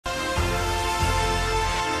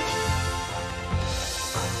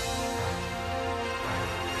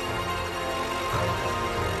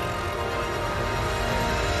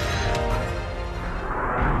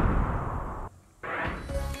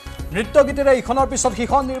নৃত্যগীতেৰে ইখনৰ পিছত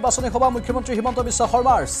সিখন নিৰ্বাচনী সভা মুখ্যমন্ত্ৰী হিমন্ত বিশ্ব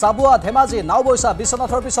শৰ্মাৰ চাবুৱা ধেমাজি নাওবৈছা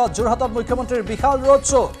বিশ্বনাথৰ পিছত যোৰহাটত মুখ্যমন্ত্ৰীৰ বিশাল ৰোড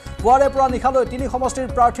শ্ব' পুৱাৰে পৰা নিশালৈ তিনি সমষ্টিৰ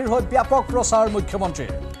প্ৰাৰ্থীৰ হৈ ব্যাপক প্ৰচাৰ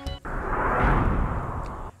মুখ্যমন্ত্ৰীৰ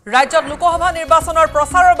ৰাজ্যত লোকসভা নিৰ্বাচনৰ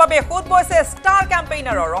প্ৰচাৰৰ বাবে খুদ বৈছে ষ্টাৰ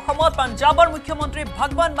কেম্পেইনাৰৰ অসমত পঞ্জাবৰ মুখ্যমন্ত্ৰী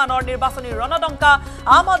ভগৱন্ত মানৰ নিৰ্বাচনী ৰণদংকা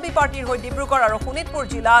আম আদমি পাৰ্টিৰ হৈ ডিব্ৰুগড় আৰু শোণিতপুৰ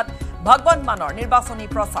জিলাত ভগৱন্ত মানৰ নিৰ্বাচনী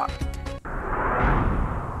প্ৰচাৰ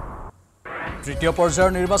তৃতীয়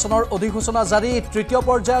পৰ্যায়ৰ নিৰ্বাচনৰ অধিসূচনা জাৰি তৃতীয়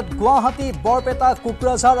পৰ্যায়ত গুৱাহাটী বৰপেটা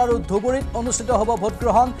কোকৰাঝাৰ আৰু ধুবুৰীত অনুষ্ঠিত হ'ব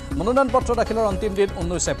ভোটগ্ৰহণ মনোনয়ন পত্ৰ দাখিলৰ অন্তিম দিন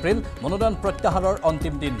 19 এপ্ৰিল মনোনয়ন প্ৰত্যাহাৰৰ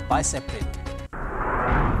অন্তিম দিন 22 এপ্ৰিল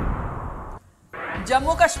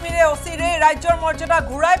জম্মু কাশ্মীৰে অচিৰে ৰাজ্যৰ মৰ্যাদা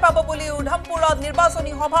ঘূৰাই পাব বুলি উধমপুৰত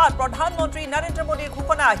নিৰ্বাচনী সভাত প্ৰধানমন্ত্ৰী নৰেন্দ্ৰ মোদীৰ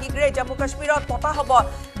ঘোষণা শীঘ্ৰে জম্মু কাশ্মীৰত পতা হ'ব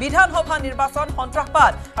বিধানসভা নিৰ্বাচন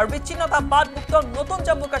সন্ত্ৰাসবাদ আৰু বিচ্ছিন্নতাবাদ মুক্ত নতুন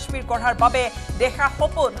জম্মু কাশ্মীৰ গঢ়াৰ বাবে দেখা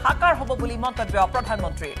সপোন সাকাৰ হ'ব বুলি মন্তব্য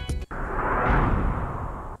প্ৰধানমন্ত্ৰীৰ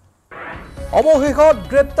অৱশেষত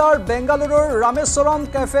গ্ৰেপ্তাৰ বেংগালুৰুৰ ৰামেশ্বৰম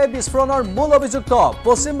কেফে বিস্ফোৰণৰ মূল অভিযুক্ত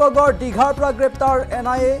পশ্চিমবংগৰ দীঘাৰ পৰা গ্ৰেপ্তাৰ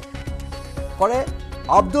এনআইএ কৰে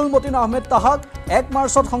আব্দুল মতিন আহমেদ তাহাক 1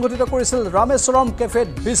 মাৰ্চত সংঘটিত কৰিছিল ৰামেশ্বৰম কেফেত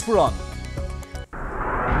বিস্ফোৰণ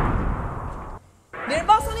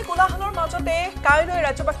নিৰ্বাচনী কোলাহলৰ মাজতে কাইলৈ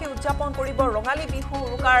ৰাজ্যবাসী উদযাপন কৰিব ৰঙালী বিহু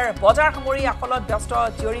উৰুকাৰ বজাৰ সামৰি আখলত ব্যস্ত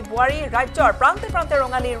জীয়ৰী বোৱাৰী ৰাজ্যৰ প্ৰান্তে প্ৰান্তে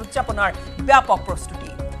ৰঙালীৰ উদযাপনৰ ব্যাপক প্ৰস্তুতি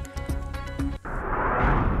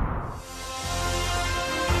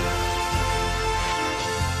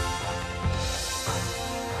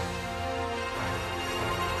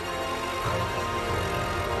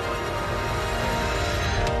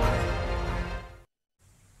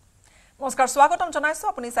নমস্কাৰ স্বাগতম জনাইছো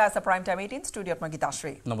আপুনি চাই আছে প্ৰাইম টাইম 18 ষ্টুডিঅত মই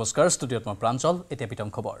গীতাশ্ৰী নমস্কাৰ ষ্টুডিঅত মই প্ৰাঞ্জল এতিয়া পিটম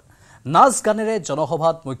খবৰ নাচ গানেৰে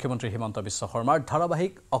জনসভাত মুখ্যমন্ত্ৰী হিমন্ত বিশ্ব শৰ্মাৰ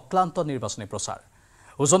ধাৰাবাহিক অক্লান্ত নিৰ্বাচনী প্ৰচাৰ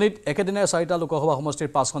উজনিত একেদিনাই 4টা লোকসভা সমষ্টিৰ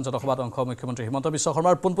 5খন জনসভাত অংশ মুখ্যমন্ত্ৰী হিমন্ত বিশ্ব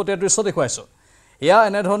শৰ্মাৰ পোনপটীয়া দৃশ্য দেখুৱাইছো এয়া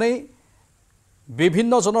এনেধৰণেই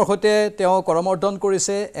বিভিন্ন জনৰ সৈতে তেওঁ কৰমৰ্দন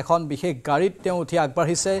কৰিছে এখন বিশেষ গাড়ীত তেওঁ উঠি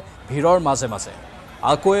আগবাঢ়িছে ভিৰৰ মাজে মাজে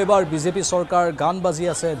আকৌ এবাৰ বিজেপি চৰকাৰ গান বাজি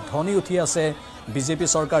আছে ধ্বনি উঠি আছে বিজেপি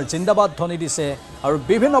চৰকাৰ জিন্দাবাদ ধ্বনি দিছে আৰু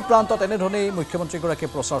বিভিন্ন প্ৰান্তত এনেধৰণেই মুখ্যমন্ত্ৰীগৰাকী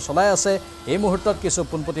প্ৰচাৰ চলাই আছে এই মুহূৰ্তত কিছু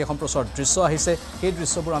পোনপটীয়া সম্প্ৰচাৰ দৃশ্য আহিছে সেই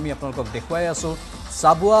দৃশ্যবোৰ আমি আপোনালোকক দেখুৱাই আছো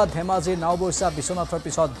চাবুৱা ধেমাজি নাওবৈছা বিশ্বনাথৰ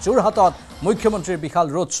পিছত যোৰহাটত মুখ্যমন্ত্ৰীৰ বিশাল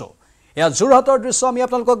ৰোড শ্ব' এয়া যোৰহাটৰ দৃশ্য আমি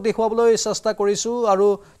আপোনালোকক দেখুৱাবলৈ চেষ্টা কৰিছো আৰু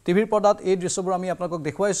টিভিৰ পৰ্দাত এই দৃশ্যবোৰ আমি আপোনালোকক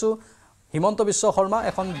দেখুৱাইছো হিমন্ত বিশ্ব শৰ্মা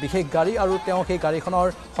এখন বিশেষ গাড়ী আৰু তেওঁ সেই গাড়ীখনৰ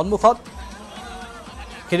সন্মুখত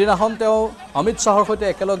সেইদিনাখন তেওঁ অমিত শ্বাহৰ সৈতে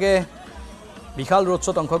একেলগে বিশাল ৰোড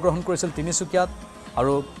শ্ব'ত অংশগ্ৰহণ কৰিছিল তিনিচুকীয়াত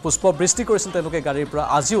আৰু পুষ্পবৃষ্টি কৰিছিল তেওঁলোকে গাড়ীৰ পৰা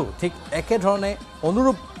আজিও ঠিক একেধৰণে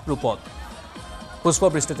অনুৰূপ ৰূপত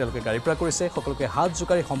পুষ্পবৃষ্টি তেওঁলোকে গাড়ীৰ পৰা কৰিছে সকলোকে হাত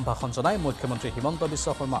জোকাৰি সম্ভাষণ জনাই মুখ্যমন্ত্ৰী হিমন্ত বিশ্ব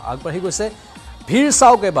শৰ্মা আগবাঢ়ি গৈছে ভিৰ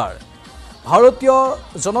চাওক এবাৰ ভাৰতীয়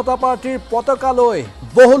জনতা পাৰ্টিৰ পতাকা লৈ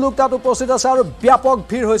বহু লোক তাত উপস্থিত আছে আৰু ব্যাপক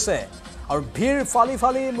ভিৰ হৈছে আৰু ভিৰ ফালি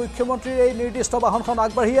ফালি মুখ্যমন্ত্ৰীৰ এই নিৰ্দিষ্ট বাহনখন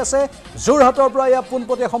আগবাঢ়ি আছে যোৰহাটৰ পৰা ইয়া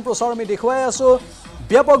পোনপটীয়া সম্প্ৰচাৰ আমি দেখুৱাই আছো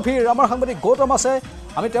ব্যাপক ভিৰ আমাৰ সাংবাদিক গৌতম আছে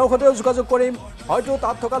আমি তেওঁৰ সৈতেও যোগাযোগ কৰিম হয়তো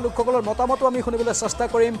তাত থকা লোকসকলৰ মতামতো আমি শুনিবলৈ চেষ্টা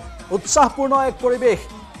কৰিম উৎসাহপূৰ্ণ এক পৰিৱেশ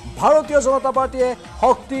ভাৰতীয় জনতা পাৰ্টিয়ে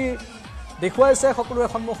শক্তি দেখুৱাইছে সকলোৰে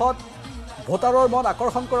সন্মুখত ভোটাৰৰ মন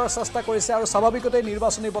আকৰ্ষণ কৰাৰ চেষ্টা কৰিছে আৰু স্বাভাৱিকতে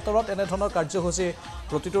নিৰ্বাচনী বতৰত এনেধৰণৰ কাৰ্যসূচী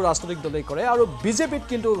প্ৰতিটো ৰাজনৈতিক দলেই কৰে আৰু বিজেপিত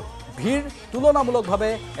কিন্তু ভিৰ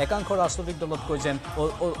তুলনামূলকভাৱে একাংশ ৰাজনৈতিক দলতকৈ যেন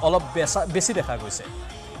অলপ বেছি দেখা গৈছে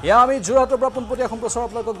এয়া আমি যোৰহাটৰ পৰা পোনপটীয়া সম্প্ৰচাৰ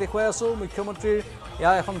আপোনালোকক দেখুৱাই আছো মুখ্যমন্ত্ৰীৰ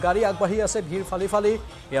এয়া এখন গাড়ী আগবাঢ়ি আছে ভিৰ ফালি ফালি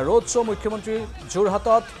এয়া ৰোড শ্ব' মুখ্যমন্ত্ৰীৰ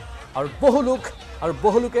যোৰহাটত আৰু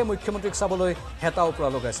বহু লোকে মুখ্যমন্ত্ৰীক চাবলৈ হেতা ওপৰা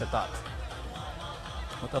লগাইছে তাত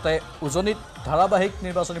তাতে উজনিত ধাৰাবাহিক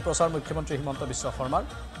নিৰ্বাচনী প্ৰচাৰ মুখ্যমন্ত্ৰী হিমন্ত বিশ্ব শৰ্মাৰ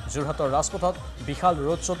যোৰহাটৰ ৰাজপথত বিশাল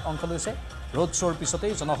ৰোড শ্ব'ত অংশ লৈছে ৰোড শ্ব'ৰ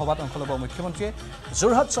পিছতেই জনসভাত অংশ ল'ব মুখ্যমন্ত্ৰীয়ে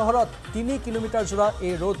যোৰহাট চহৰত 3 কিলোমিটাৰ জোৰা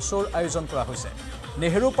এই ৰোড শ্ব'ৰ আয়োজন কৰা হৈছে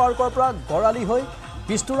নেহেৰু পাৰ্কৰ পৰা গড়ালি হৈ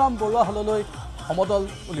বিষ্ণুৰাম বৰুৱা হললৈ সমদল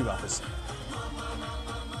উলিওৱা হৈছে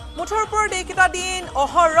মুঠৰ ওপৰত এইকেইটা দিন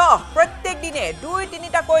অহৰহ প্ৰত্যেক দিনে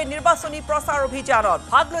 2-3টাকৈ নিৰ্বাচনী প্ৰচাৰ অভিযানত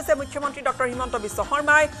ভাগ লৈছে মুখ্যমন্ত্ৰী ডক্টৰ হিমন্ত বিশ্ব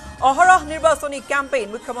শৰ্মাই অহৰহ নিৰ্বাচনী কেম্পেইন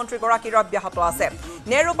মুখ্যমন্ত্ৰীগৰাকীৰ অব্যাহত আছে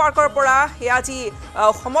নেহৰু পাৰ্কৰ পৰা আজি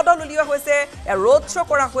সমদল উলিওৱা হৈছে ৰোড শ্ব'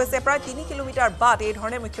 কৰা হৈছে প্ৰায় 3 কিলোমিটাৰ বাট এই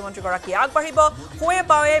ধৰণে মুখ্যমন্ত্ৰীগৰাকী আগবাঢ়িব সোঁৱে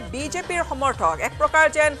বাৱে বিজেপিৰ সমৰ্থক এক প্ৰকাৰ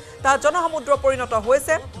যেন তা জনসমুদ্ৰ পৰিণত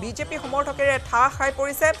হৈছে বিজেপি সমৰ্থকেৰে ঠাহ খাই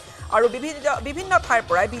পৰিছে আৰু বিভিন্ন ঠাইৰ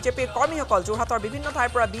পৰা বিজেপিৰ কৰ্মীসকল যোৰহাটৰ বিভিন্ন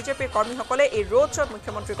ঠাইৰ পৰা বিজেপিৰ কৰ্মীসকলে এই ৰোড শ্ব'ত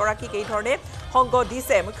মুখ্যমন্ত্ৰীগৰাকীক এই ধৰণে সংগ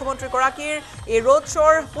দিছে মুখ্যমন্ত্ৰীগৰাকীৰ এই ৰোড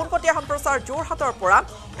শ্ব'ৰ পোনপটীয়া সম্প্ৰচাৰ যোৰহাটৰ পৰা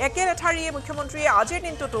একে লেঠাৰিয়ে মুখ্যমন্ত্ৰীয়ে আজিৰ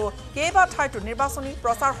দিনটোতো কেইবা ঠাইতো নিৰ্বাচনী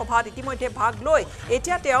প্ৰচাৰ সভাত ইতিমধ্যে ভাগ লৈ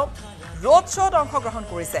এতিয়া তেওঁ ৰোড শ্ব'ত অংশগ্ৰহণ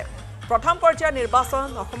কৰিছে প্ৰথম পৰ্যায়ৰ নিৰ্বাচন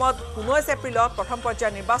অসমত 19 এপ্ৰিলত প্ৰথম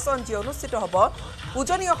পৰ্যায়ৰ নিৰ্বাচন যি অনুষ্ঠিত হ'ব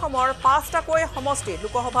উজনি অসমৰ 5টাকৈ সমষ্টিত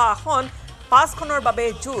লোকসভা আসন 5খনৰ বাবে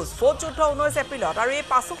যুঁজ ভোট যুদ্ধ 19 এপ্ৰিলত আৰু এই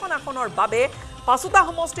 5খন আসনৰ বাবে 5টা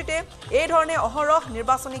সমষ্টিতে এই ধৰণে অহৰহ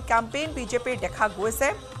নিৰ্বাচনী কেম্পেইন বিজেপিৰ দেখা গৈছে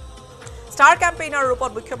ষ্টাৰ কেম্পেইনাৰ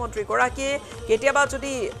ৰূপত মুখ্যমন্ত্ৰী গৰাকীয়ে কেতিয়াবা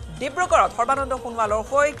যদি ডিব্ৰুগড়ত সৰ্বানন্দ সোণোৱালৰ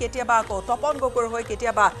হৈ কেতিয়াবা আকৌ তপন গগৈৰ হৈ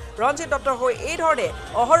কেতিয়াবা ৰঞ্জিত দত্তৰ হৈ এই ধৰণে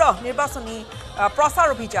অহৰহ নিৰ্বাচনী প্ৰচাৰ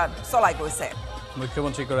অভিযান চলাই গৈছে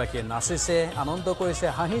মুখ্যমন্ত্ৰী গৰাকীয়ে নাচিছে আনন্দ কৰিছে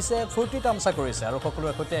হাঁহিছে ফূৰ্তি তামসা কৰিছে আৰু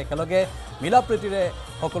সকলোৰে সৈতে একেলগে মিলাপ্ৰীতিৰে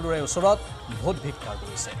সকলোৰে ওচৰত ভোট ভিক্ষা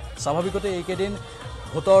কৰিছে স্বাভাৱিকতে এইকেইদিন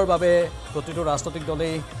ভোটৰ বাবে প্ৰতিটো ৰাজনৈতিক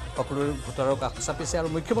দলেই সকলো ভোটাৰক কাষ চাপিছে আৰু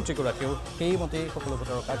মুখ্যমন্ত্ৰী গৰাকীও সেইমতে সকলো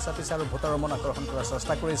ভোটাৰক কাষ চাপিছে আৰু ভোটাৰৰ মন আকৰ্ষণ কৰাৰ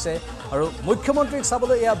চেষ্টা কৰিছে আৰু মুখ্যমন্ত্ৰীক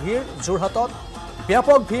চাবলৈ এয়া ভিৰ যোৰহাটত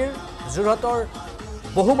ব্যাপক ভিৰ যোৰহাটৰ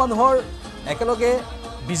বহু মানুহৰ একেলগে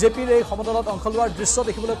বিজেপিৰ এই সমদলত অংশ লোৱাৰ দৃশ্য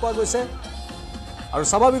দেখিবলৈ পোৱা গৈছে আৰু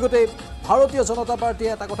স্বাভাৱিকতে ভাৰতীয় জনতা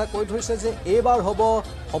পাৰ্টিয়ে এটা কথা কৈ থৈছে যে এইবাৰ হ'ব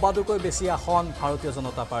সবাতোকৈ বেছি আসন ভাৰতীয়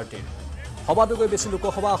জনতা পাৰ্টিৰ সবাতোকৈ বেছি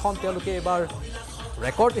লোকসভা আসন তেওঁলোকে এইবাৰ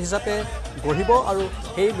ৰেকৰ্ড হিচাপে গঢ়িব আৰু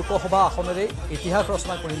সেই লোকসভা আসনেৰে ইতিহাস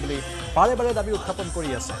ৰচনা কৰিম বুলি বাৰে বাৰে দাবী উত্থাপন কৰি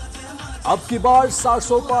আছে আব কি বাৰ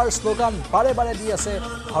 400 পাৰ শ্লোগান বাৰে বাৰে দি আছে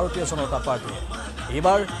ভাৰতীয় জনতা পাৰ্টিয়ে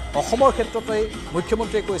এইবাৰ অসমৰ ক্ষেত্ৰতে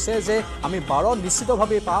মুখ্যমন্ত্ৰীয়ে কৈছে যে আমি 12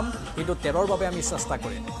 নিশ্চিতভাৱে পাম কিন্তু 13ৰ বাবে আমি চেষ্টা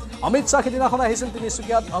কৰিম অমিত শাহ সিদিনাখন আহিছিল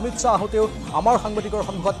তিনিচুকীয়াত অমিত শাহ আহোঁতেও আমাৰ সাংবাদিকৰ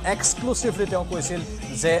সন্মুখত এক্সক্লুচিভলি তেওঁ কৈছিল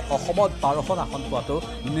যে অসমত 12খন আসন পোৱাটো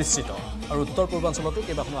নিশ্চিত আৰু উত্তৰ পূৰ্বাঞ্চলতো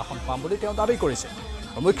কেইবাখনো আসন পাম বুলি তেওঁ দাবী কৰিছে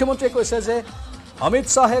আৰু মুখ্যমন্ত্ৰীয়ে কৈছে যে অমিত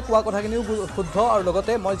শাহে কোৱা কথাখিনিও শুদ্ধ আৰু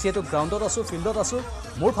লগতে মই যিহেতু গ্ৰাউণ্ডত আছোঁ ফিল্ডত আছোঁ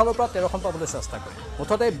মোৰ ফালৰ পৰা 13খন পাবলৈ চেষ্টা কৰিম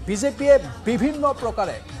মুঠতে বিজেপিয়ে বিভিন্ন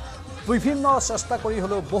প্ৰকাৰে বিভিন্ন চেষ্টা কৰি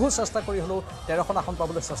হ'লেও বহু চেষ্টা কৰি হ'লেও 13খন আসন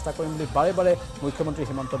পাবলৈ চেষ্টা কৰিম বুলি বাৰে বাৰে মুখ্যমন্ত্ৰী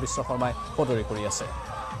হিমন্ত বিশ্ব শৰ্মাই সদৰি কৰি আছে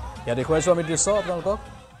ইয়াত দেখুৱাইছোঁ আমি দৃশ্য আপোনালোকক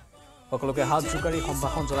সকলোকে হাত জোকাৰি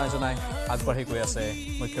সম্ভাষণ জনাই আগবাঢ়ি গৈ আছে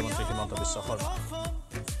মুখ্যমন্ত্ৰী হিমন্ত বিশ্ব শৰ্মা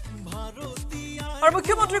আৰু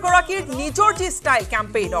মুখ্যমন্ত্ৰী গৰাকীৰ নিজৰ যি ষ্টাইল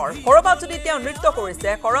কেম্পেইনৰ কৰবাত যদি তেওঁ নৃত্য কৰিছে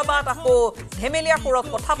কৰবাত আকৌ ধেমেলীয়া সুৰত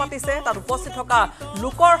কথা পাতিছে তাত উপস্থিত থকা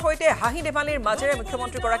লোকৰ সৈতে হাঁহি ধেমালিৰ মাজেৰে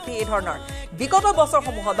মুখ্যমন্ত্ৰী গৰাকী এই ধৰণৰ বিগত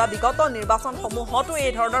বছৰসমূহত বা বিগত নিৰ্বাচনসমূহতো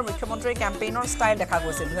এই ধৰণৰ মুখ্যমন্ত্ৰীৰ কেম্পেইনৰ ষ্টাইল দেখা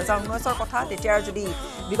গৈছিল 2019ৰ কথা তেতিয়াৰ যদি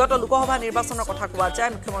বিগত লোকসভা নিৰ্বাচনৰ কথা কোৱা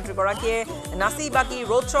যায় মুখ্যমন্ত্ৰী গৰাকীয়ে নাচি বাগি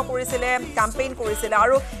ৰোড শ্ব' কৰিছিলে কেম্পেইন কৰিছিলে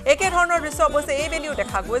আৰু একে ধৰণৰ দৃশ্য অৱশ্যে এই বেলিও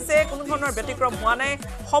দেখা গৈছে কোনো ধৰণৰ ব্যতিক্ৰম হোৱা নাই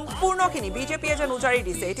সম্পূৰ্ণখিনি বিজেপিয়ে যেন উজাৰি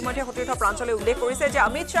দিছে ইতিমধ্যে সতীৰ্থ প্ৰাঞ্চলে উল্লেখ কৰিছে যে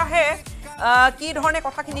অমিত শাহে কি ধৰণে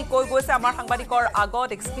কথাখিনি কৈ গৈছে আমাৰ সাংবাদিকৰ আগত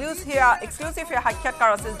এক্সক্লুচিভ সাক্ষাৎকাৰ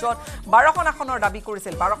আছিল য'ত 12খন আসনৰ দাবী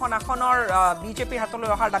কৰিছিল 12খন আসনৰ বিজেপিৰ হাতলৈ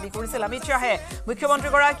অহাৰ দাবী কৰিছিল অমিত শাহে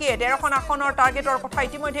মুখ্যমন্ত্ৰীগৰাকীয়ে 13খন আসনৰ টাৰ্গেটৰ কথা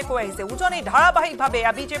ইতিমধ্যে কৈ আহিছে উজনি ধাৰাবাহিকভাৱে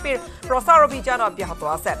বিজেপিৰ প্ৰচাৰ অভিযান অব্যাহত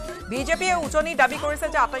আছে বিজেপিয়ে উজনি দাবী কৰিছে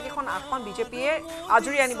যে আটাইকেইখন আসন বিজেপিয়ে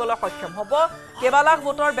আজৰি আনিবলৈ সক্ষম হ'ব কেইবালাখ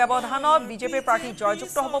ভোটৰ ব্যৱধানত বিজেপিৰ প্ৰাৰ্থী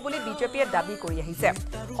জয়যুক্ত হ'ব বুলি বিজেপিয়ে দাবী কৰি আহিছে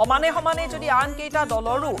সমানে সমানে যদি আন কেইটা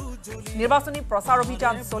দলৰো নিৰ্বাচনী প্ৰচাৰ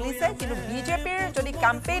অভিযান চলিছে কিন্তু বিজেপিৰ যদি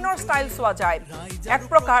কেম্পেইনৰ ষ্টাইল চোৱা যায় এক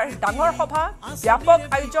প্ৰকাৰ ডাঙৰ সভা ব্যাপক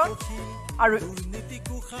আয়োজন আৰু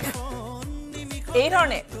এই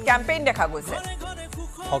ধৰণে কেম্পেইন দেখা গৈছে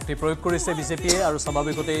শক্তি প্ৰয়োগ কৰিছে বিজেপিয়ে আৰু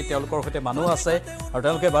স্বাভাৱিকতে তেওঁলোকৰ সৈতে মানুহ আছে আৰু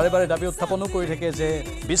তেওঁলোকে বাৰে বাৰে দাবী উত্থাপনো কৰি থাকে যে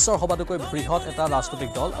বিশ্বৰ সবাতোকৈ বৃহৎ এটা ৰাজনৈতিক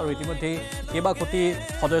দল আৰু ইতিমধ্যে কেইবা কোটি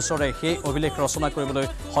সদস্যৰে সেই অভিলেখ ৰচনা কৰিবলৈ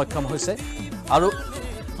সক্ষম হৈছে আৰু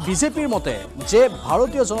বিজেপিৰ মতে যে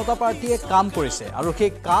ভাৰতীয় জনতা পাৰ্টিয়ে কাম কৰিছে আৰু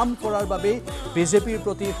সেই কাম কৰাৰ বাবে বিজেপিৰ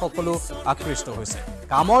প্ৰতি সকলো আকৃষ্ট হৈছে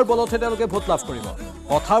কামৰ বলতহে তেওঁলোকে ভোট লাভ কৰিব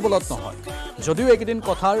কথাৰ বলত নহয় যদিও এইকেইদিন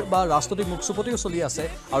কথাৰ বা ৰাজনৈতিক মুখচুপতিও চলি আছে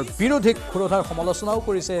আৰু বিৰোধীক ক্ষুৰধাৰ সমালোচনাও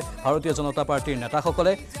কৰিছে ভাৰতীয় জনতা পাৰ্টিৰ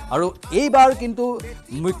নেতাসকলে আৰু এইবাৰ কিন্তু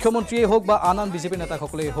মুখ্যমন্ত্ৰীয়ে হওক বা আন বিজেপি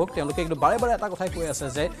নেতাসকলেই হওক তেওঁলোকে কিন্তু বাৰে বাৰে এটা কথাই কৈ আছে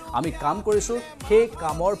যে আমি কাম কৰিছোঁ সেই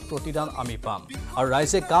কামৰ প্ৰতিদান আমি পাম আৰু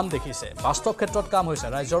ৰাইজে কাম দেখিছে বাস্তৱ ক্ষেত্ৰত কাম হৈছে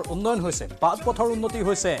ৰাজ্যৰ উন্নয়ন হৈছে বাট পথৰ উন্নতি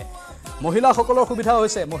হৈছে মহিলাসকলৰ সুবিধা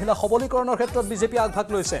হৈছে মহিলা সবলীকৰণৰ ক্ষেত্ৰত বিজেপি আগভাগ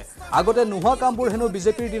লৈছে আগতে নোহোৱা কামবোৰ হেনো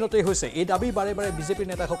বিজেপিৰ দিনতেই হৈছে এই দাবী বাৰে বাৰে বিজেপিৰ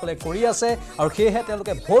নেতাসকলে কৰি আছে আৰু সেয়েহে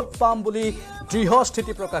তেওঁলোকে ভোট পাম বুলি দৃঢ়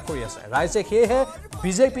স্থিতি প্ৰকাশ কৰি আছে ৰাইজে সেয়েহে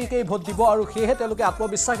বিজেপিকেই ভোট দিব আৰু সেয়েহে তেওঁলোকে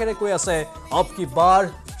আত্মবিশ্বাসেৰে কৈ আছে অব কি বাৰ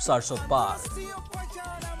 400 পাৰ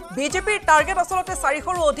বিজেপিৰ টাৰ্গেট আসলতে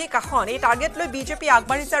 400ৰো অধিক আসন এই টাৰ্গেট লৈ বিজেপি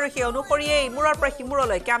আগবাঢ়িছে আৰু সেই অনুসৰিয়ে ইমূৰৰ পৰা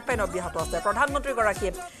সিমূৰলৈ কেম্পেইন অব্যাহত আছে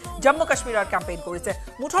প্ৰধানমন্ত্ৰীগৰাকীয়ে জম্মু কাশ্মীৰৰ কেম্পেইন কৰিছে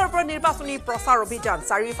মুঠৰ পৰা নিৰ্বাচনী প্ৰচাৰ অভিযান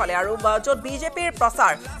চাৰিওফালে আৰু য'ত বিজেপিৰ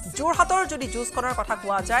প্ৰচাৰ যোৰহাটৰ যদি যুঁজখনৰ কথা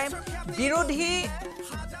কোৱা যায় বিৰোধী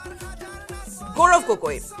গৌৰৱ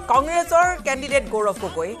গগৈ কংগ্ৰেছৰ কেণ্ডিডেট গৌৰৱ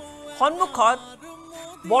গগৈ সন্মুখত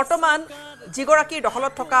বৰ্তমান যিগৰাকী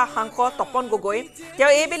দখলত থকা সাংসদ তপন গগৈ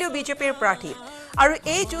তেওঁ এইবেলিও বিজেপিৰ প্ৰাৰ্থী আৰু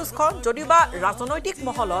এই যুঁজখন যদিওবা ৰাজনৈতিক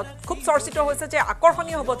মহলত খুব চৰ্চিত হৈছে যে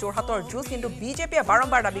আকৰ্ষণীয় হ'ব যোৰহাটৰ যুঁজ কিন্তু বিজেপিয়ে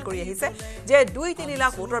বাৰম্বাৰ দাবী কৰি আহিছে যে 2-3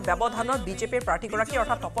 লাখ ভোটৰ ব্যৱধানত বিজেপিৰ প্ৰাৰ্থীগৰাকী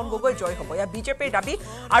অৰ্থাৎ তপন গগৈ জয় হ'ব এয়া বিজেপিৰ দাবী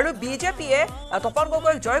আৰু বিজেপিয়ে তপন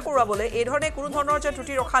গগৈক জয় কৰাবলৈ এই ধৰণে কোনো ধৰণৰ যে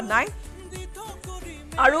ত্ৰুটি ৰখা নাই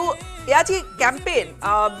আৰু এয়া যি কেম্পেইন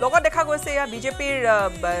লগত দেখা গৈছে এয়া বিজেপিৰ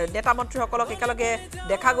নেতা মন্ত্ৰীসকলক একেলগে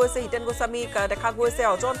দেখা গৈছে হিতেন গোস্বামীক দেখা গৈছে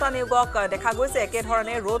অজন্তা নিয়োগক দেখা গৈছে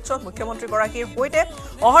একেধৰণে ৰোড শ্ব'ত মুখ্যমন্ত্ৰীগৰাকীৰ সৈতে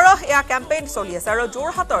অহৰহ এয়া কেম্পেইন চলি আছে আৰু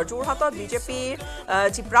যোৰহাটত বিজেপিৰ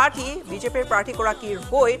যি প্ৰাৰ্থী বিজেপিৰ প্ৰাৰ্থীগৰাকীৰ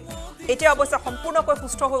হৈ এতিয়া অৱশ্যে সম্পূৰ্ণকৈ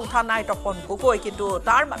সুস্থ হৈ উঠা নাই তপন গগৈ কিন্তু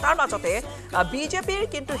তাৰ মাজতে বিজেপিৰ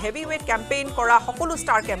কিন্তু হেভি ৱেইট কেম্পেইন কৰা সকলো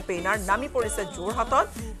ষ্টাৰ কেম্পেইনাৰ নামি পৰিছে যোৰহাটত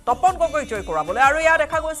তপন গগৈ জয় কৰাবলৈ আৰু এয়া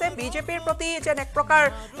দেখা গৈছে বিজেপিৰ প্ৰতি যেন এক প্ৰকাৰ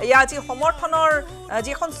এয়া যি সমৰ্থনৰ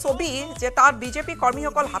যিখন ছবি যে তাত বিজেপি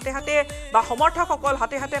কৰ্মীসকল হাতে হাতে বা সমৰ্থকসকল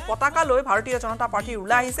হাতে হাতে পতাকা লৈ ভাৰতীয় জনতা পাৰ্টিৰ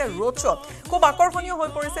ওলাই আহিছে ৰোড শ্ব'ত খুব আকৰ্ষণীয় হৈ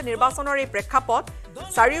পৰিছে নিৰ্বাচনৰ এই প্ৰেক্ষাপট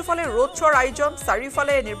চাৰিওফালে ৰোড শ্ব'ৰ আয়োজন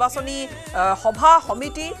চাৰিওফালে নিৰ্বাচনী সভা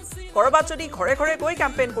সমিতি কৰবাত যদি ঘৰে ঘৰে গৈ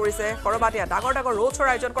কেম্পেইন কৰিছে কৰবাত এয়া ডাঙৰ ৰোড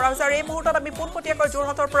শ্ব'ৰ আয়োজন কৰা হৈছে আৰু এই মুহূৰ্তত আমি পোনপটীয়াকৈ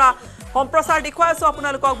যোৰহাটৰ পৰা সম্প্ৰচাৰ দেখুৱাই আছো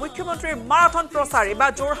আপোনালোকক মুখ্যমন্ত্ৰীৰ মাৰাথন প্ৰচাৰ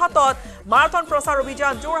এবাৰ যোৰহাটত মাৰাথন প্ৰচাৰ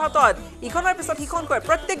অভিযান যোৰহাটত ইখনৰ পিছত সিখনকৈ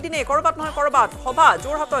প্ৰত্যেক দিনে কৰবাত নহয় কৰবাত সভা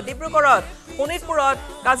যোৰহাটত ডিব্ৰুগড়ত শোণিতপুৰত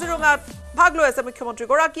কাজিৰঙাত ভাগ লৈ আছে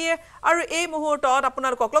মুখ্যমন্ত্ৰীগৰাকীয়ে আৰু এই মুহূৰ্তত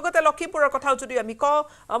আপোনালোকক লগতে লক্ষীপুৰৰ কথাও যদি আমি কওঁ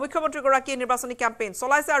মুখ্যমন্ত্ৰীগৰাকীয়ে নিৰ্বাচনী কেম্পেইন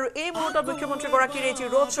চলাইছে আৰু এই মুহূৰ্তত মুখ্যমন্ত্ৰীগৰাকীৰ এই যি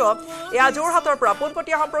ৰোড শ্ব' এয়া যোৰহাটৰ পৰা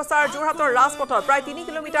পোনপটীয়া সম্প্ৰচাৰ যোৰহাটৰ ৰাজপথত প্ৰায় 3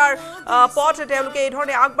 কিলোমিটাৰ পথ তেওঁলোকে এই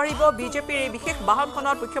ধৰণে আগবাঢ়িব বিজেপিৰ এই বিশেষ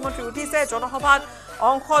বাহনখনত মুখ্যমন্ত্ৰী উঠিছে জনসভাত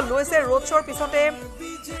অংশ লৈছে ৰোড শ্ব'ৰ পিছতে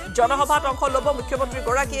জনসভাত অংশ ল'ব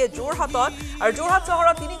মুখ্যমন্ত্ৰীগৰাকীয়ে যোৰহাটত আৰু যোৰহাট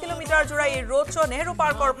চহৰৰ 3 কিলোমিটাৰ জোৰা এই ৰোড শ্ব' নেহৰু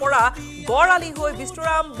পাৰ্কৰ পৰা গড়আলি হৈ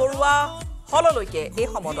বিষ্ণুৰাম বৰুৱা হললৈকে এই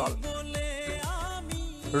সমদল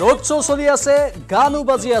ৰোড শ্ব' চলি আছে গানো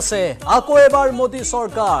বাজি আছে আকৌ এবাৰ মোদী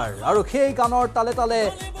চৰকাৰ আৰু সেই গানৰ তালে তালে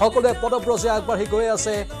সকলোৱে পদব্ৰজে আগবাঢ়ি গৈ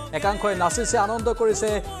আছে একাংশই নাচিছে আনন্দ কৰিছে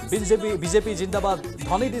বিজেপি জিন্দাবাদ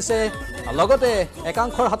ধ্বনি দিছে লগতে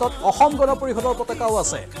একাংশৰ হাতত অসম গণ পৰিষদৰ পতাকাও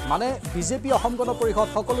আছে মানে বিজেপি অসম গণ পৰিষদ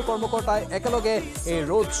সকলো কৰ্মকৰ্তাই একেলগে এই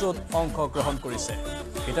ৰোড শ্ব'ত অংশগ্ৰহণ কৰিছে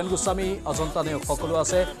হিতেন গোস্বামী অজন্তা নিয়োগ সকলো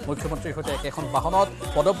আছে মুখ্যমন্ত্ৰীৰ সৈতে একেখন বাহনত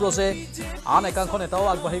পদব্ৰজে আন একাংশ নেতাও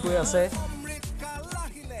আগবাঢ়ি গৈ আছে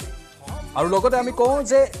আৰু লগতে আমি কওঁ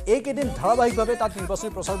যে এইকেইদিন ধাৰাবাহিকভাৱে তাত নিৰ্বাচনী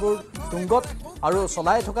প্ৰচাৰবোৰ তুংগত আৰু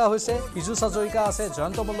চলাই থকা হৈছে পীযুষ হাজৰিকা আছে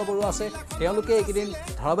জয়ন্ত মল্লবৰুৱা আছে তেওঁলোকে এইকেইদিন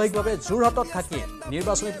ধাৰাবাহিকভাৱে যোৰহাটত থাকি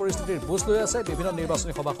নিৰ্বাচনী পৰিস্থিতিৰ বুজ লৈ আছে বিভিন্ন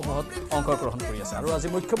নিৰ্বাচনী সভাসমূহত অংশগ্ৰহণ কৰি আছে আৰু আজি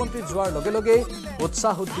মুখ্যমন্ত্ৰী যোৱাৰ লগে লগেই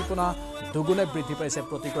উৎসাহ উদ্দীপনা দুগুণে বৃদ্ধি পাইছে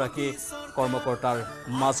প্ৰতিগৰাকী কৰ্মকৰ্তাৰ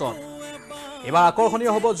মাজত এবাৰ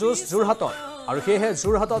আকৰ্ষণীয় হ'ব যুঁজ যোৰহাটত আৰু সেয়েহে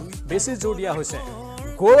যোৰহাটত বেছি জোৰ দিয়া হৈছে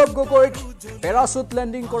গৌৰৱ গগৈক পেৰাচুট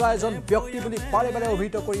লেণ্ডিং কৰা এজন ব্যক্তি বুলি বাৰে বাৰে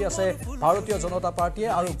অভিহিত কৰি আছে ভাৰতীয় জনতা পাৰ্টিয়ে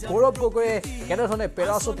আৰু গৌৰৱ গগৈয়ে কেনেধৰণে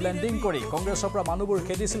পেৰাচুট লেণ্ডিং কৰি কংগ্ৰেছৰ পৰা মানুহবোৰ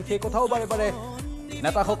খেদিছিল সেই কথাও বাৰে বাৰে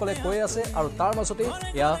নেতাসকলে কৈ আছে আৰু তাৰ মাজতে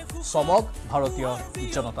এয়া চমক ভাৰতীয়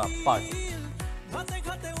জনতা পাৰ্টি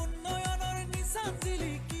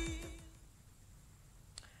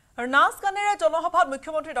নাচ গানেৰে জনসভাত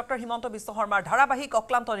মুখ্যমন্ত্ৰী ডক্টৰ হিমন্ত বিশ্ব শৰ্মাৰ ধাৰাবাহিক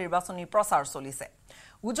অক্লান্ত নিৰ্বাচনী প্ৰচাৰ চলিছে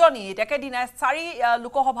উজনিত একেদিনাই 4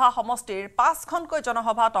 লোকসভা সমষ্টিৰ 5খনকৈ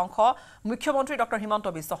জনসভাত অংশ মুখ্যমন্ত্ৰী ডক্টৰ হিমন্ত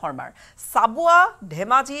বিশ্ব শৰ্মাৰ সাবুৱা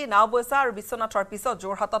ধেমাজি নাওবৈছা আৰু বিশ্বনাথৰ পিছত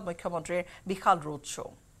যোৰহাটত মুখ্যমন্ত্ৰীৰ বিশাল ৰোড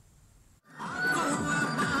শ্ব'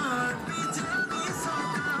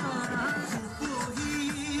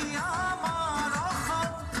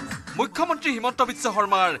 মুখ্যমন্ত্ৰী হিমন্ত বিশ্ব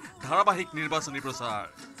শৰ্মাৰ ধাৰাবাহিক নিৰ্বাচনী প্ৰচাৰ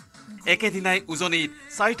একেদিনাই উজনিত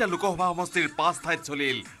 4টা লোকসভা সমষ্টিৰ 5 ঠাইত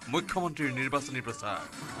চলিল মুখ্যমন্ত্ৰীৰ নিৰ্বাচনী প্ৰচাৰ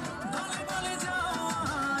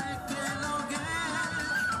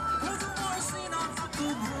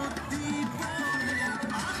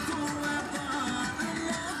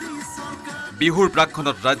বিহুৰ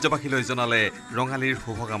প্ৰাক্ষণত ৰাজ্যবাসীলৈ জনালে ৰঙালীৰ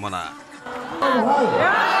শুভকামনা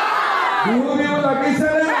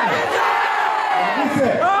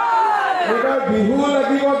বিহু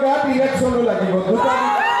লাগিব গাত ইলেকশ্যনো লাগিব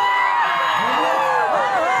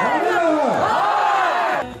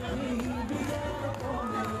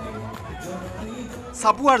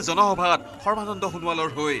সাবুৱাৰ জনসভাত সৰ্বানন্দ সোণোৱালৰ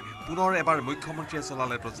হৈ পুনৰ এবাৰ মুখ্যমন্ত্ৰীয়ে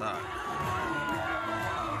চলালে প্ৰচাৰ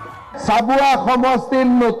সাবুৱা সমষ্টিৰ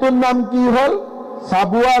নতুন নাম কি হ'ল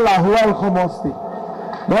সাবুৱা লাহোৱাল সমষ্টি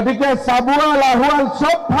গতিকে সাবুৱা লাহোৱাল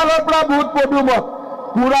সব ফালৰ পৰা ভোট পদুমত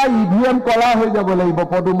পুৰা ইভিএম কলা হৈ যাব লাগিব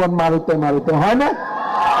পদুমত মাৰোতে মাৰোতে হয়নে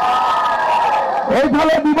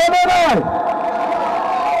এইফালে দিবনে নাই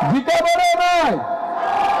জিকাবনে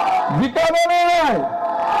নাই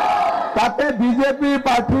তাতে বিজেপিৰ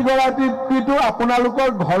প্ৰাৰ্থীগৰাকীটো আপোনালোকৰ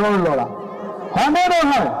ঘৰৰ ল'ৰা হয়নে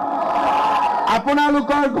নহয়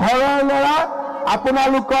আপোনালোকৰ ঘৰৰ ল'ৰা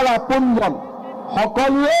আপোনালোকৰ আপোনজন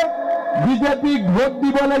সকলোৱে বিজেপিক ভোট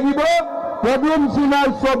দিব লাগিব প্ৰদ্যুম্ন সিংহৰ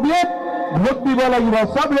ছবিত ভোট দিব লাগিব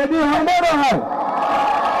সব ৰেডি হয়নে নহয়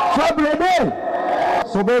সব ৰেডি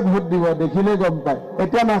সবে ভোট দিব দেখিলে গম পায়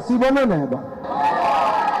এতিয়া নাচিবনে নাই বা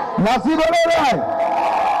নাচিবনে নাই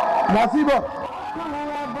নাচিব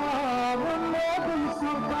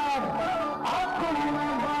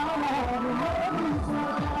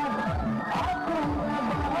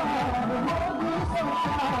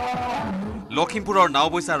লখিমপুৰৰ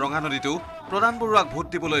নাওবৈচা ৰঙা নদীতো প্ৰধান বৰুৱাক ভোট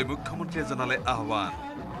দিবলৈ মুখ্যমন্ত্ৰীয়ে জনালে আহ্বান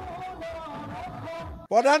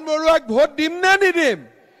প্ৰধান বৰুৱাক ভোট দিম নে নিদিম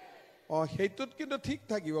সেইটোত কিন্তু ঠিক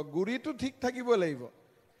থাকিব গুৰিটো ঠিক থাকিব লাগিব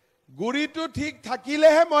গুৰিটো ঠিক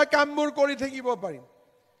থাকিলেহে মই কামবোৰ কৰি থাকিব পাৰিম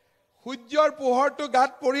সূৰ্যৰ পোহৰটো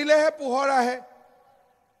গাত পৰিলেহে পোহৰ আহে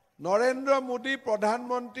নৰেন্দ্ৰ মোদী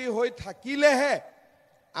প্ৰধানমন্ত্ৰী হৈ থাকিলেহে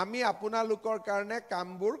আমি আপোনালোকৰ কাৰণে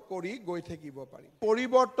কামবোৰ কৰি গৈ থাকিব পাৰিম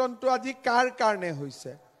পৰিৱৰ্তনটো আজি কাৰ কাৰণে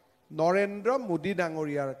হৈছে নৰেন্দ্ৰ মোদী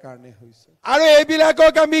ডাঙৰীয়াৰ কাৰণে হৈছে আৰু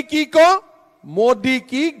এইবিলাকক আমি কি কওঁ মোদী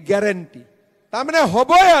কি গ্যাৰেণ্টি তাৰমানে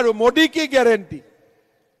হ'বই আৰু মোদী কি গ্যাৰেণ্টি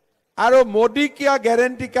আৰু মোদী কি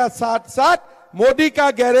গ্যাৰেণ্টি কা সাথ সাথ মোদী কা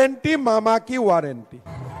গ্যাৰেণ্টি মামা কি ৱাৰেণ্টি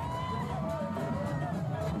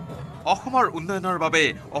অসমৰ উন্নয়নৰ বাবে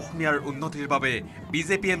অসমীয়াৰ উন্নতিৰ বাবে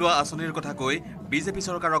বিজেপিয়ে লোৱা আঁচনিৰ কথা কৈ বিজেপি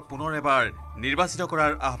চৰকাৰক পুনৰ এবাৰ নিৰ্বাচিত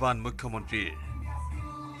কৰাৰ আহ্বান মুখ্যমন্ত্ৰীৰ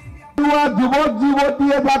যুৱক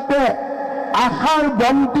যুৱতীয়ে যাতে আশাৰ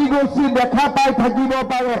বন্তি গছি দেখা পাই থাকিব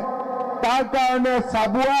পাৰে তাৰ কাৰণে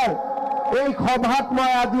চাবুৱাৰ এই সভাত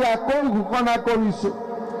মই আজি আকৌ ঘোষণা কৰিছো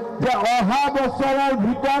যে অহা বছৰৰ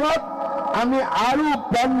ভিতৰত আমি আৰু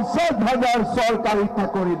 50,000 চৰকাৰী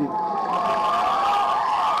চাকৰি দিম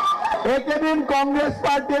একেদিন কংগ্ৰেছ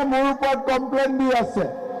পাৰ্টিয়ে মোৰ ওপৰত কমপ্লেইন দি আছে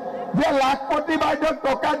যে লাখপতি বাইদেউক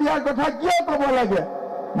টকা দিয়াৰ কথা কিয় ক'ব লাগে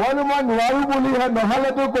মই নোৱাৰো বুলিহে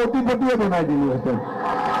নহ'লেতো কোটিপতিয়ে বনাই দিলোহেঁতেন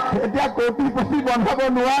এতিয়া কোটিপতি বনাব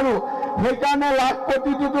নোৱাৰো সেইকাৰণে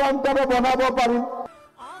লাখপতিটোতো অন্তত বনাব পাৰিম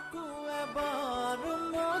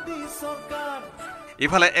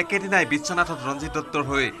ইফালে একেদিনাই বিশ্বনাথত ৰঞ্জিত দত্তৰ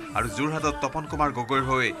হৈ আৰু যোৰহাটত তপন কুমাৰ গগৈৰ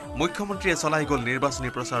হৈ মুখ্যমন্ত্ৰীয়ে চলাই গ'ল নিৰ্বাচনী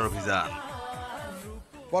প্ৰচাৰ অভিযান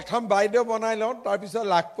প্ৰথম বাইদেউ বনাই লওঁ তাৰপিছত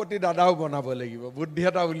লাখপতি দাদাও বনাব লাগিব বুদ্ধি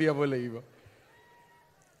এটা উলিয়াব লাগিব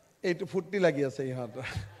এইটো ফুৰ্তি লাগি আছে ইহঁতৰ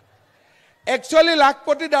একচুৱেলি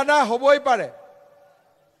লাখপতি দাদা হ'বই পাৰে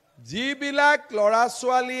যিবিলাক ল'ৰা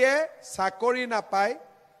ছোৱালীয়ে চাকৰি নাপায়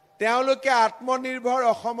তেওঁলোকে আত্মনিৰ্ভৰ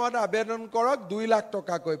অসমত আবেদন কৰক 2 লাখ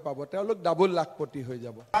টকাকৈ পাব তেওঁলোক ডাবল লাখপতি হৈ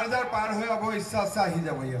যাব পাৰ হৈ অব ইচ্ছা আছে আহি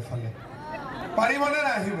যাব ইয়াৰফালে পাৰিবনে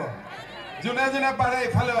নাহিব যোনে যোনে পাৰে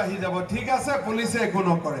ইফালে আহি যাব ঠিক আছে পুলিচে একো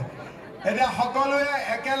নকৰে এতিয়া সকলোৱে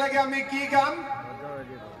একেলগে আমি কি কাম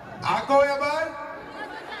আকৌ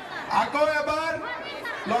এবাৰ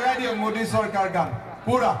লগাই দিওঁ মোদী চৰকাৰ গান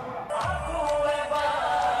পুৰা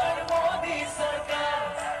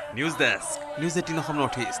news desk news 18 Assam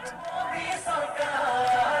north east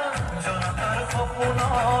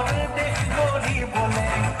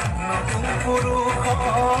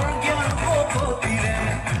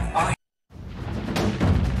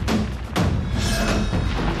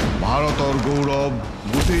ভাৰতৰ গৌৰৱ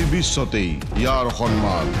গোটেই বিশ্বতেই ইয়াৰ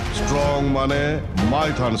সন্মান ষ্ট্ৰং মানে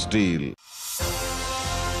মাইথান ষ্টীল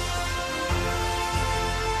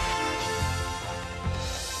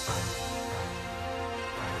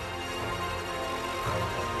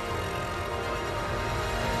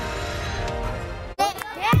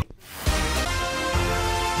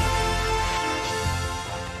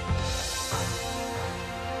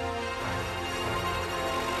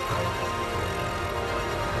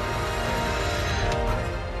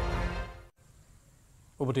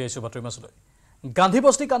গান্ধী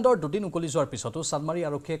বস্তি কাণ্ডৰ দুদিন উকলি যোৱাৰ পিছতো চানমাৰী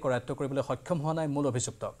আৰক্ষীয়ে কৰায়ত্ব কৰিবলৈ সক্ষম হোৱা নাই মূল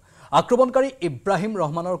অভিযুক্তক আক্ৰমণকাৰী ইব্ৰাহিম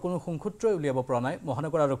ৰহমানৰ কোনো সংসূত্ৰই উলিয়াব পৰা নাই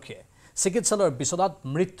মহানগৰ আৰক্ষীয়ে চিকিৎসালয়ৰ বিচনাত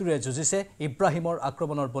মৃত্যুৰে যুঁজিছে ইব্ৰাহিমৰ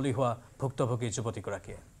আক্ৰমণৰ বলি হোৱা ভুক্তভোগী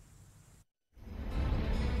যুৱতীগৰাকীয়ে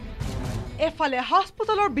এফালে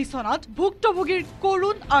হাস্পতালৰ বিচনাত ভুক্তভোগীৰ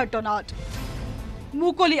কৰুণ আৰ্তনাদ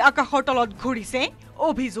মুকলি আকাশৰ তলত ঘূৰিছে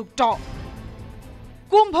অভিযুক্ত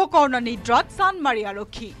কুম্ভকৰ্ণ নিদ্ৰাত চানমাৰী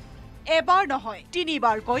আৰক্ষী এবাৰ নহয়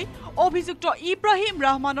 3বাৰকৈ অভিযুক্ত ইব্ৰাহিম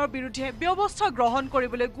ৰহমানৰ বিৰুদ্ধে ব্যৱস্থা গ্ৰহণ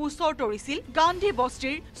কৰিবলৈ গোচৰ তৰিছিল গান্ধী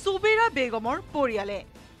বস্তিৰ সুবিৰা বেগমৰ পৰিয়ালে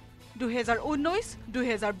 2019,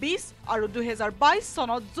 2020 আৰু 2022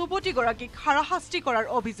 চনত যুৱতীগৰাকীক হাৰাশাস্তি কৰাৰ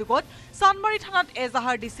অভিযোগত চানমাৰী থানাত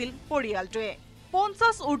এজাহাৰ দিছিল পৰিয়ালটোৱে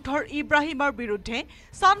 50 ঊৰ্ধৰ ইব্ৰাহিমৰ বিৰুদ্ধে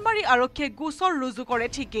চানমাৰী আৰক্ষীয়ে গোচৰ ৰুজু কৰে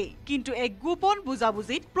ঠিকেই কিন্তু এক গোপন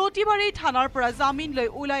বুজাবুজিত প্ৰতিবাৰেই থানাৰ পৰা জামিন লৈ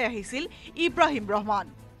ওলাই আহিছিল ইব্ৰাহিম ৰহমান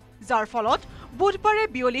যাৰ ফলত বুধবাৰে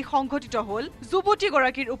বিয়লি সংঘটিত হ'ল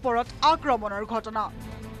যুৱতীগৰাকীৰ ওপৰত আক্ৰমণৰ ঘটনা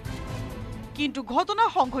কিন্তু ঘটনা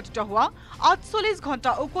সংঘটিত হোৱা 48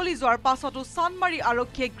 ঘণ্টা উকলি যোৱাৰ পাছতো চানমাৰী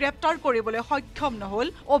আৰক্ষীয়ে গ্ৰেপ্তাৰ কৰিবলৈ সক্ষম নহল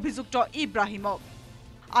অভিযুক্ত ইব্ৰাহিমক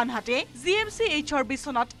আনহাতে জিএমচিএইচৰ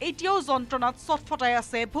বিচনাত এতিয়াও যন্ত্ৰণাত ছটফটাই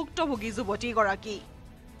আছে ভুক্তভোগী যুৱতীগৰাকী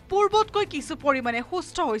পূৰ্বতকৈ কিছু পৰিমাণে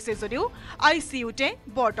সুস্থ হৈছে যদিও আইচিইউতে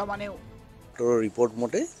বৰ্তমানেও ৰিপৰ্ট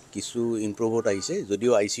মতে কিছু ইম্প্ৰুভমেণ্ট আহিছে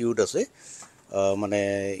যদিও আইচিইউত আছে মানে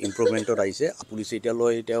ইম্প্ৰুভমেণ্টত আহিছে পুলিচে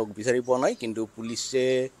এতিয়ালৈ তেওঁক বিচাৰি পোৱা নাই কিন্তু পুলিচে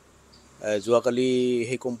যোৱাকালি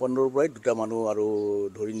সেই কম্পাউণ্ডৰ পৰাই দুটা মানুহ আৰু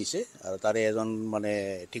ধৰি নিছে আৰু তাৰে এজন মানে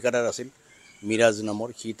ঠিকাদাৰ আছিল মিৰাজ নামৰ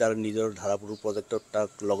সি তাৰ নিজৰ ধাৰাপুৰ প্ৰজেক্টত তাক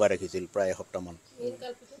লগাই ৰাখিছিল প্ৰায় এসপ্তাহমান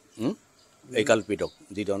এই কালপিতক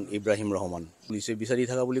যিজন ইব্ৰাহিম ৰহমান পুলিচে বিচাৰি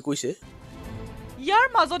থকা বুলি কৈছে ইয়াৰ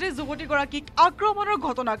মাজতে যুৱতীগৰাকীক আক্ৰমণৰ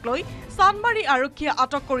ঘটনাক লৈ চানমাৰী আৰক্ষীয়ে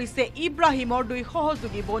আটক কৰিছে ইব্ৰাহিমৰ দুই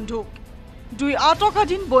সহযোগী বন্ধুক দুই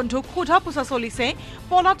আটকাধীন বন্ধুক সোধা পোছা চলিছে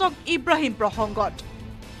পলাতক ইব্ৰাহিম প্ৰসংগত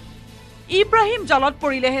ইব্ৰাহিম জালত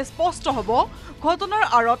পৰিলেহে স্পষ্ট হ'ব ঘটনাৰ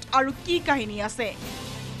আঁৰত আৰু কি কাহিনী আছে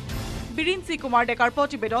বিৰিঞ্চি কুমাৰ ডেকাৰ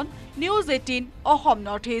প্ৰতিবেদন নিউজ 18 অসম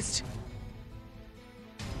নৰ্থ ইষ্ট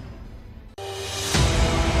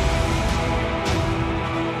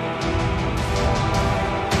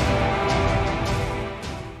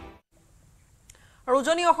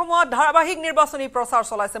উজনি অসমত ধাৰাবাহিক নিৰ্বাচনী প্ৰচাৰ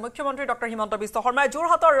চলাইছে মুখ্যমন্ত্ৰী ডক্টৰ হিমন্ত বিশ্ব শৰ্মাই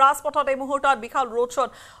যোৰহাটৰ ৰাজপথত এই মুহূৰ্তত বিশাল ৰোড শ্ব'ত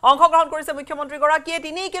অংশগ্ৰহণ কৰিছে মুখ্যমন্ত্ৰীগৰাকীয়ে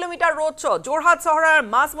 3 কিলোমিটাৰ ৰোড শ্ব' যোৰহাট চহৰৰ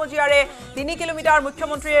মাজমজিয়াৰে 3 কিলোমিটাৰ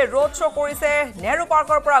মুখ্যমন্ত্ৰীয়ে ৰোড শ্ব' কৰিছে নেহৰু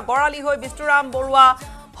পাৰ্কৰ পৰা গৰালি হৈ বিষ্ণুৰাম বৰুৱা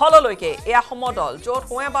হললৈকে এয়া সমদল য'ত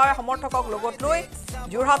হোৱেবাৱে সমৰ্থকক লগত লৈ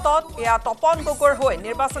যোৰহাটত এয়া তপন গগৈৰ হৈ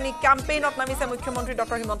নিৰ্বাচনী কেম্পেইনত নামিছে মুখ্যমন্ত্ৰী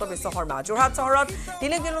ডক্টৰ হিমন্ত বিশ্ব শৰ্মা যোৰহাট চহৰত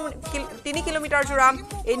 3 কিলোমিটাৰ জোৰা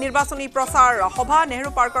এই নিৰ্বাচনী প্ৰচাৰ সভা নেহৰু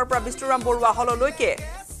পাৰ্কৰ পৰা বিষ্ণুৰাম বৰুৱা হললৈকে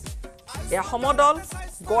এয়া সমদল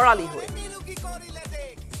গৰালি হৈ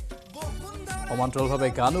সমান্তৰালভাৱে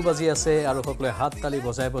গানো বাজি আছে আৰু সকলোৱে হাত তালি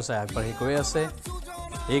বজাই বজাই আগবাঢ়ি গৈ আছে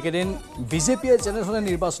এইকেইদিন বিজেপিয়ে যেনেধৰণে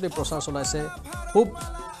নিৰ্বাচনী প্ৰচাৰ চলাইছে খুব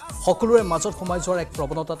সকলোৰে মাজত সোমাই যোৱাৰ এক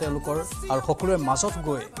প্ৰৱণতা তেওঁলোকৰ আৰু সকলোৰে মাজত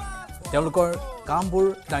গৈ তেওঁলোকৰ কামবোৰ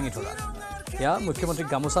দাঙি ধৰা এয়া মুখ্যমন্ত্ৰীক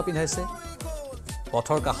গামোচা পিন্ধাইছে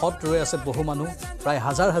পথৰ কাষত ৰৈ আছে বহু মানুহ প্ৰায়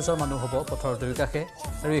হাজাৰ হাজাৰ মানুহ হ'ব পথৰ দুয়োকাষে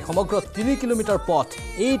আৰু এই সমগ্ৰ 3 কিলোমিটাৰ পথ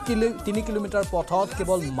এই 3 কিলোমিটাৰ পথত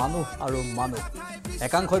কেৱল মানুহ আৰু মানুহ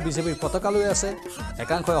একাংশই বিজেপিৰ পতাকা লৈ আছে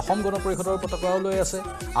একাংশই অসম গণ পৰিষদৰ পতাকা লৈ আছে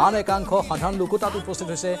আন একাংশ সাধাৰণ লোকো তাত উপস্থিত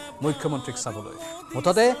হৈছে মুখ্যমন্ত্ৰীক চাবলৈ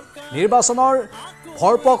মুঠতে নিৰ্বাচনৰ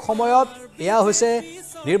ভৰপক সময়ত এয়া হৈছে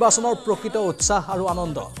নিৰ্বাচনৰ প্ৰকৃত উৎসাহ আৰু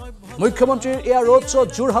আনন্দ মুখ্যমন্ত্ৰীৰ এয়া ৰোড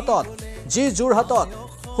শ্ব' যোৰহাটত যি যোৰহাটত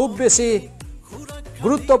খুব বেছি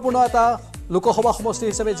গুৰুত্বপূৰ্ণ এটা লোকসভা সমষ্টি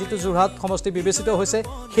হিচাপে যিটো যোৰহাট সমষ্টি বিবেচিত হৈছে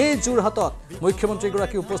সেই যোৰহাটত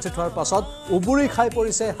মুখ্যমন্ত্ৰীগৰাকী উপস্থিত হোৱাৰ পাছত উবুৰি খাই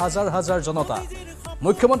পৰিছে হাজাৰ হাজাৰ জনতা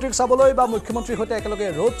মুখ্যমন্ত্ৰীক চাবলৈ বা মুখ্যমন্ত্ৰীৰ সৈতে একেলগে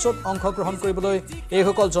ৰোড শ্ব'ত অংশগ্ৰহণ কৰিবলৈ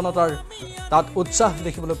এইসকল জনতাৰ তাত উৎসাহ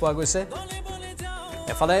দেখিবলৈ পোৱা গৈছে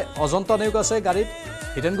এফালে অজন্ত নেওগ আছে গাড়ীত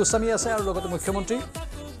হিতেন গোস্বামী আছে আৰু লগতে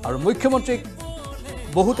মুখ্যমন্ত্ৰীক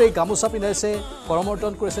বহুতেই গামোচা পিন্ধাইছে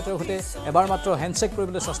কৰমৰ্দন কৰিছে তেওঁৰ সৈতে এবাৰ মাত্ৰ হেণ্ডশেক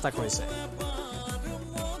কৰিবলৈ চেষ্টা কৰিছে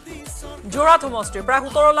যোৰহাট সমষ্টি প্ৰায়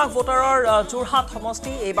 17 লাখ ভোটাৰৰ যোৰহাট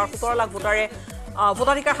সমষ্টি এইবাৰ 17 লাখ ভোটাৰে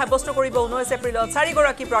ভোটাধিকাৰ সাব্যস্ত কৰিব 19 এপ্ৰিলত 4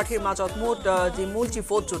 গৰাকী প্ৰাৰ্থীৰ মাজত মূল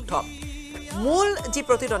ভোট যুদ্ধ মূল যি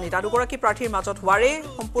প্ৰতিদ্বন্দ্বিতা দুগৰাকী প্ৰাৰ্থীৰ মাজত হোৱাৰে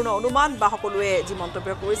সম্পূৰ্ণ অনুমান বা সকলোৱে যি মন্তব্য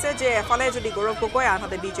কৰিছে যে এফালে যদি গৌৰৱ গগৈ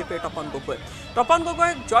আনহাতে বিজেপিৰ তপন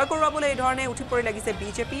গগৈক জয় কৰোৱাবলৈ এই ধৰণে উঠি পৰি লাগিছে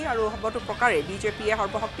বিজেপি আৰু সৰ্বতো প্ৰকাৰে বিজেপিয়ে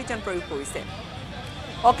সৰ্বশক্তি যেন প্ৰয়োগ কৰিছে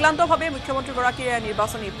অক্লান্তভাৱে মুখ্যমন্ত্ৰীগৰাকীৰ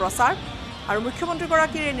নিৰ্বাচনী প্ৰচাৰ আৰু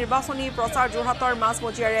মুখ্যমন্ত্ৰীগৰাকীৰ নিৰ্বাচনী প্ৰচাৰ যোৰহাটৰ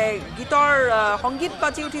মাজমজিয়াৰে গীতৰ সংগীত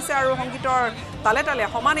বাজি উঠিছে আৰু সংগীতৰ তালে তালে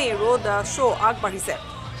সমানেই ৰোড শ্ব' আগবাঢ়িছে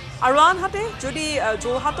আৰু আনহাতে যদি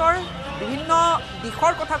যোৰহাটৰ বিভিন্ন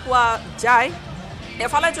দিশৰ কথা কোৱা যায়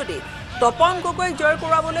এফালে যদি তপন গগৈক জয়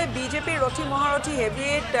কৰাবলৈ বিজেপিৰ ৰথী মহাৰথী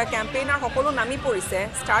হেভিৱেট কেম্পেইনাৰ সকলো নামি পৰিছে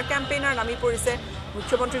ষ্টাৰ কেম্পেইনাৰ নামি পৰিছে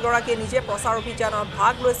মুখ্যমন্ত্ৰীগৰাকীয়ে নিজে প্ৰচাৰ অভিযানত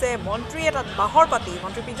ভাগ লৈছে মন্ত্ৰীয়ে তাত বাহৰ পাতি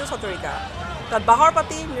মন্ত্ৰী পীযুষ হাজৰিকা তাত বাহৰ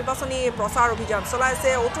পাতি নিৰ্বাচনী প্ৰচাৰ অভিযান চলাইছে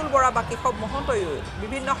অতুল বৰা বা কেশৱ মহন্তয়ো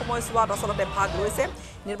বিভিন্ন সময়ছোৱাত আচলতে ভাগ লৈছে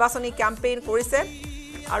নিৰ্বাচনী কেম্পেইন কৰিছে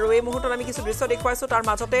আৰু এই মুহূৰ্তত আমি কিছু দৃশ্য দেখুৱাইছোঁ তাৰ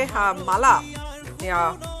মাজতে মালা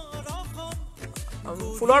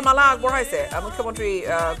ফুলৰ মালা আগবঢ়াইছে মুখ্যমন্ত্ৰী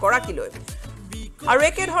গৰাকীলৈ আৰু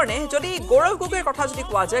একেধৰণে যদি গৌৰৱ গগৈৰ কথা যদি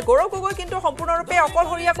কোৱা যায় গৌৰৱ গগৈ কিন্তু সম্পূৰ্ণৰূপে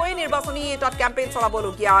অকলশৰীয়াকৈ নিৰ্বাচনী তাত কেম্পেইন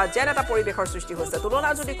চলাবলগীয়া যেন এটা পৰিৱেশৰ সৃষ্টি হৈছে তুলনা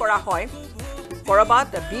যদি কৰা হয় কৰবাত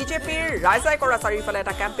বিজেপিৰ ৰাইজাই কৰা চাৰিওফালে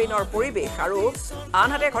এটা কেম্পেইনৰ পৰিৱেশ আৰু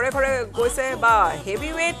আনহাতে ঘৰে ঘৰে গৈছে বা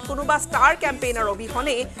হেভিৱেট কোনোবা ষ্টাৰ কেম্পেইনৰ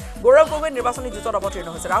অবিহনে গৌৰৱ গগৈ নিৰ্বাচনী যুঁজত অৱতীৰ্ণ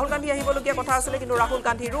হৈছে ৰাহুল গান্ধী আহিবলগীয়া কথা আছিলে কিন্তু ৰাহুল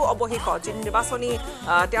গান্ধীৰো অৱশেষত যি নিৰ্বাচনী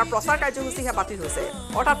তেওঁৰ প্ৰচাৰ কাৰ্যসূচীহে বাতিল হৈছে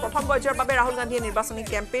অৰ্থাৎ প্ৰথম পৰ্যায়ৰ বাবে ৰাহুল গান্ধীয়ে নিৰ্বাচনী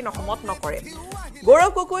কেম্পেইন অসমত নকৰে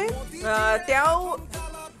গৌৰৱ গগৈ তেওঁ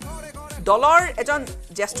দলৰ এজন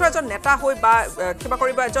জ্যেষ্ঠ এজন নেতা হৈ বা কিবা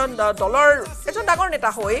কৰিব এজন দলৰ এজন ডাঙৰ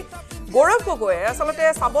নেতা হৈ গৌৰৱ গগৈ আসলতে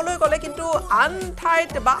চাবলৈ গ'লে কিন্তু আন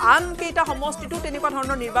ঠাইত বা আন কেইটা সমষ্টিতো তেনেকুৱা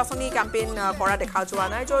ধৰণৰ নিৰ্বাচনী কেম্পেইন কৰা দেখা যোৱা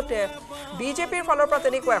নাই য'ত বিজেপিৰ ফালৰ পৰা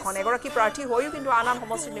তেনেকুৱা এখন এগৰাকী প্ৰাৰ্থী হৈও কিন্তু আন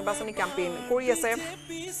সমষ্টিত নিৰ্বাচনী কেম্পেইন কৰি আছে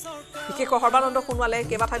বিশেষকৈ সৰ্বানন্দ সোণোৱালে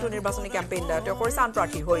কেইবাঠাইতো নিৰ্বাচনী কেম্পেইন তেওঁ কৰিছে আন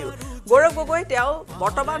প্ৰাৰ্থী হৈও গৌৰৱ গগৈ তেওঁ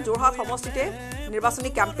বৰ্তমান যোৰহাট সমষ্টিতে নিৰ্বাচনী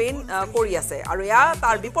কেম্পেইন কৰি আছে আৰু ইয়া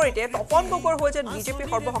তাৰ বিপৰীতে তপন গগৈৰ হৈ যে বিজেপি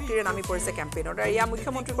সৰ্বশক্তিৰে নামি পৰিছে কেম্পেইনত ইয়া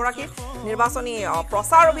মুখ্যমন্ত্ৰীগৰাকীৰ নিৰ্বাচনী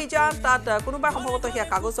প্ৰচাৰ অভিযান তাত কোনোবাই সম্ভৱতঃ হিয়া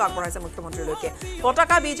কাগজো আগবঢ়াইছে মুখ্যমন্ত্ৰীলৈকে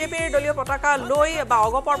পতাকা বিজেপিৰ দলীয় পতাকা লৈ বা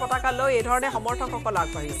অগপৰ পতাকা লৈ এই ধৰণে সমৰ্থকসকল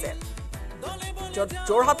আগবাঢ়িছে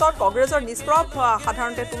যোৰহাটত কংগ্ৰেছৰ নিষ্প্ৰভ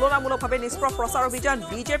সাধাৰণতে তুলনামূলকভাৱে নিষ্প্ৰভ প্ৰচাৰ অভিযান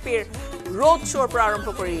বিজেপিৰ ৰোড শ্ব'ৰ পৰা আৰম্ভ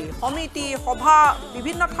কৰি সমিতি সভা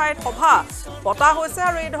বিভিন্ন ঠাইত সভা পতা হৈছে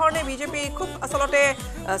আৰু এই ধৰণে বিজেপি খুব আচলতে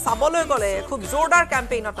চাবলৈ গ'লে খুব জোৰদাৰ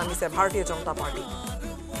কেম্পেইনত নামিছে ভাৰতীয় জনতা পাৰ্টি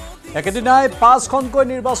একেদিনাই 5খনকৈ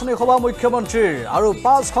নিৰ্বাচনী সভা মুখ্যমন্ত্ৰীৰ আৰু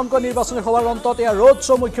 5খনকৈ নিৰ্বাচনী সভাৰ অন্তত এয়া ৰোড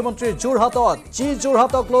শ্ব' মুখ্যমন্ত্ৰীৰ যোৰহাটত যি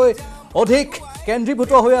যোৰহাটক লৈ অধিক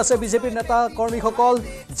কেন্দ্ৰীভূত হৈ আছে বিজেপিৰ নেতা কৰ্মীসকল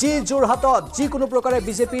যি যোৰহাটত যিকোনো প্ৰকাৰে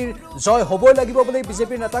বিজেপিৰ জয় হ'বই লাগিব বুলি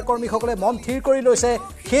বিজেপিৰ নেতা কৰ্মীসকলে মন থিৰ কৰি লৈছে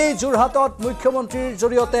সেই যোৰহাটত মুখ্যমন্ত্ৰীৰ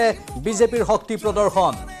জৰিয়তে বিজেপিৰ শক্তি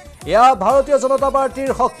প্ৰদৰ্শন এয়া ভাৰতীয় জনতা পাৰ্টিৰ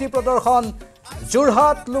শক্তি প্ৰদৰ্শন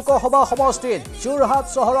যোৰহাট লোকসভা সমষ্টিত যোৰহাট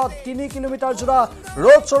চহৰত 3 কিলোমিটাৰ জোৰা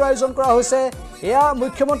ৰোড শ্ব'ৰ আয়োজন কৰা হৈছে এয়া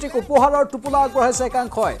মুখ্যমন্ত্ৰীক উপহাৰৰ টোপোলা আগবঢ়াইছে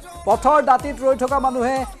একাংশই পথৰ দাঁতিত ৰৈ থকা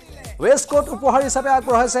মানুহে ৱেষ্টকোট উপহাৰ হিচাপে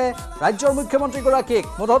আগবঢ়াইছে ৰাজ্যৰ মুখ্যমন্ত্ৰীগৰাকীক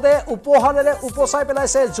মুঠতে উপহাৰেৰে উপচাই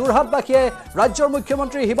পেলাইছে যোৰহাটবাসীয়ে ৰাজ্যৰ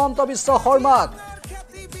মুখ্যমন্ত্ৰী হিমন্ত বিশ্ব শৰ্মাক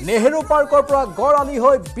নেহেৰু পাৰ্কৰ পৰা গড় আনি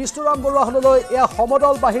হৈ বিষ্ণুৰাম বৰুৱা হললৈ এয়া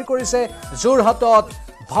সমদল বাহিৰ কৰিছে যোৰহাটত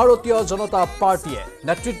ভাৰতীয় জনতা পাৰ্টিয়ে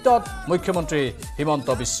নেতৃত্বত মুখ্যমন্ত্ৰী হিমন্ত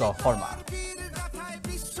বিশ্ব শৰ্মা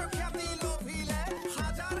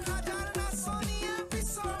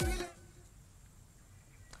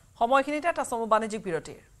সময়খিনিতে এটা চমু বাণিজ্যিক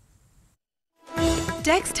বিৰতিৰ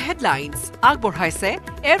Text headlines আগবঢ়াইছে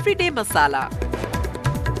এভৰিডে মছালা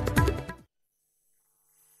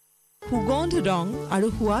সুগন্ধ ৰং আৰু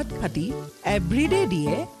সোৱাদ খাটি এভৰিডে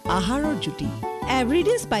দিয়ে আহাৰৰ জুতি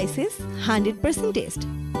everyday spices 100% test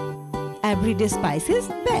everyday spices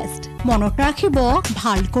best মনত ৰাখিব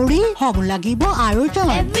ভাল কৰি হ'ব লাগিব আৰু জন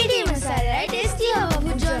এভৰিডে মছালা টেষ্টি হ'ব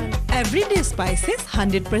ভোজন everyday spices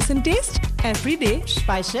 100% test everyday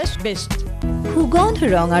spices best সুগন্ধ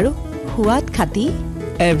ৰং আৰু সোৱাদ খাটি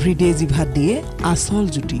এভৰিডে জিভাত দিয়ে আসল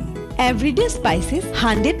জুতি everyday spices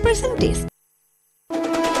 100% test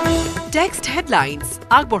Text headlines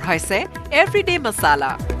আগবঢ়াইছে এভৰিডে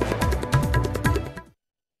মছালা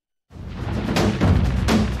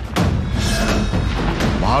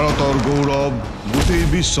ভাৰতৰ গৌৰৱ গোটেই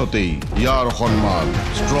বিশ্বতেই ইয়াৰ সন্মান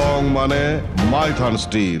ষ্ট্ৰং মানে মাইথান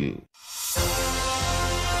ষ্টীল